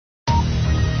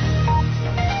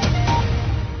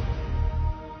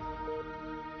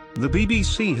The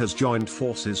BBC has joined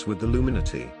forces with the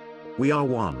Illuminati. We are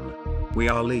one. We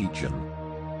are Legion.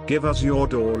 Give us your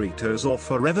Doritos or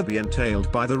forever be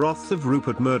entailed by the wrath of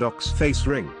Rupert Murdoch's face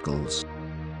wrinkles.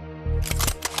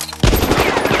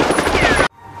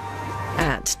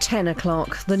 At 10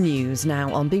 o'clock, the news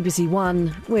now on BBC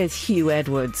One with Hugh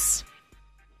Edwards.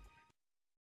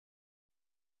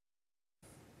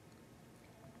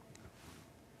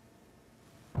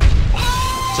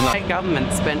 The state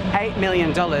government spent $8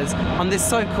 million on this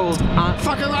so-called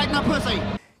fucker right in the pussy.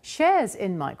 Shares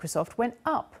in Microsoft went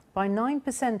up by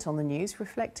 9% on the news,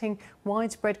 reflecting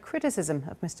widespread criticism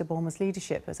of Mr. Ballmer's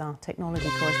leadership, as our technology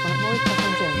correspondent Roy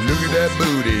Jones. Look at that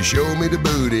booty, show me the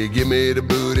booty, give me the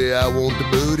booty, I want the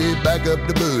booty, back up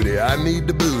the booty, I need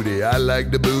the booty, I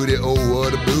like the booty, oh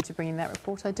what a booty. To bring in that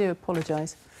report, I do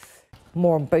apologise.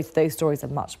 More on both those stories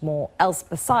and much more else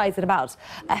besides in about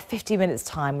 50 minutes'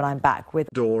 time when I'm back with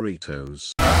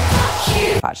Doritos.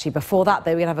 Actually, before that,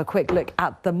 though, we're going to have a quick look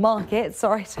at the market.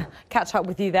 Sorry to catch up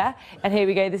with you there. And here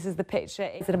we go. This is the picture.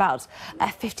 It's in about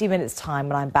 50 minutes' time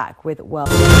when I'm back with, well...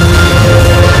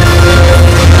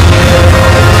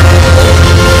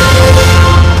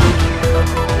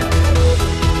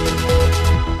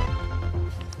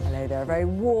 A very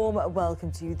warm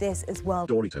welcome to you. This as well.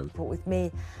 Doritos. With me,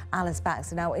 Alice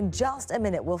Baxter. Now, in just a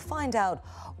minute, we'll find out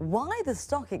why the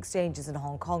stock exchanges in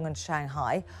Hong Kong and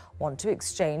Shanghai want to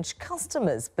exchange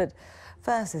customers. But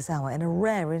first this hour, in a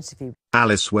rare interview.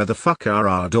 Alice, where the fuck are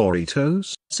our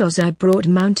Doritos? Soz, I brought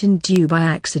Mountain Dew by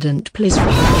accident, please.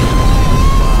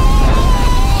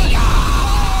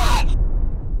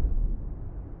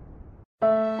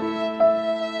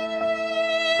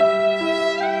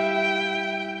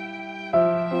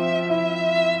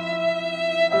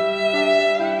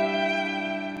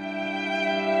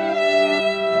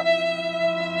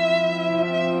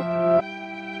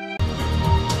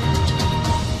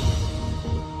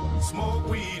 Smoke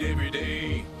weed every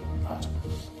day.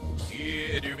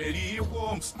 Get ready,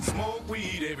 warm. Smoke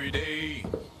weed every day.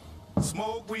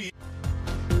 Smoke weed.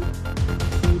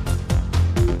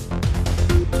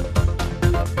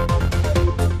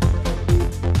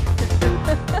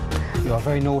 You are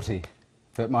very naughty,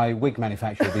 but my wig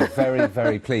manufacturer will be very,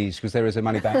 very pleased because there is a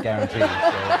money-back guarantee. So.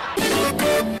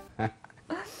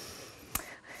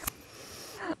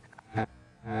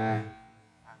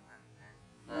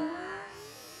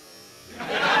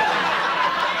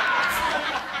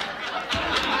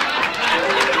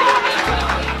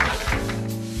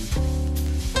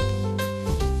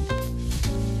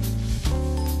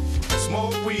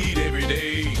 Smoke weed every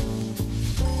day.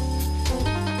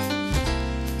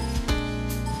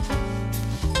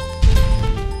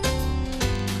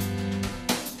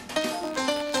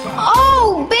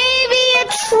 Oh, baby, a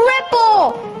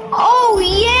triple!